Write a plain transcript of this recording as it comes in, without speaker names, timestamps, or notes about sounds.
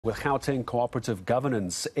With Gauteng Cooperative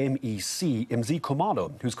Governance MEC, Mzi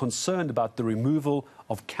Khumalo, who's concerned about the removal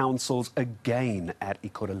of councils again at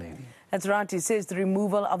Ekurhuleni. That's right. He says the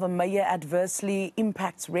removal of a mayor adversely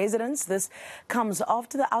impacts residents. This comes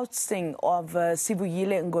after the ousting of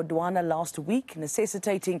Sibuyile Ngodwana last week,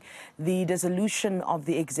 necessitating the dissolution of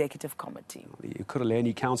the executive committee. The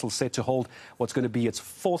Ekurhuleni Council set to hold what's going to be its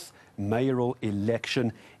fourth mayoral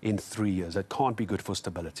election in 3 years. It can't be good for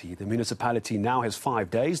stability. The municipality now has 5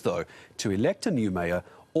 days, though, to elect a new mayor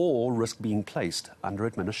or risk being placed under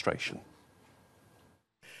administration.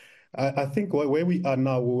 I think where we are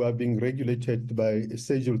now, we are being regulated by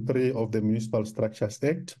Schedule 3 of the Municipal Structures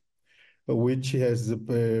Act, which has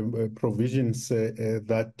provisions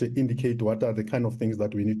that indicate what are the kind of things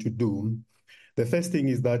that we need to do. The first thing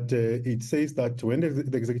is that it says that when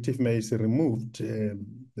the executive mayor is removed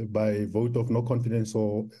by vote of no confidence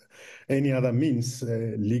or any other means,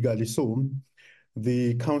 legally so,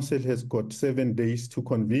 the council has got 7 days to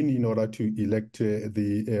convene in order to elect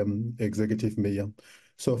the executive mayor.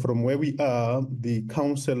 So from where we are, the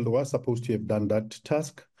council was supposed to have done that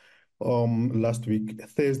task last week,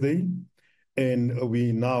 Thursday, and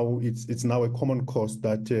it's now a common cause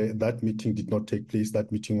that that meeting did not take place.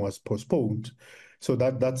 That meeting was postponed. So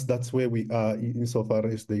that's where we are insofar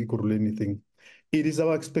as the Ekurhuleni thing. It is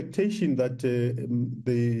our expectation that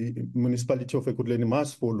the municipality of Ekurhuleni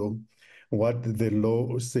must follow what the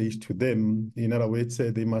law says to them. In other words,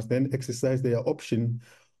 they must then exercise their option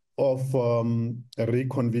of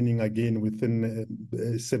reconvening again within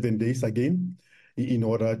 7 days again in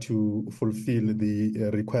order to fulfill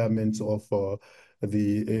the requirements of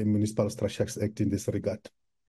the Municipal Structures Act in this regard.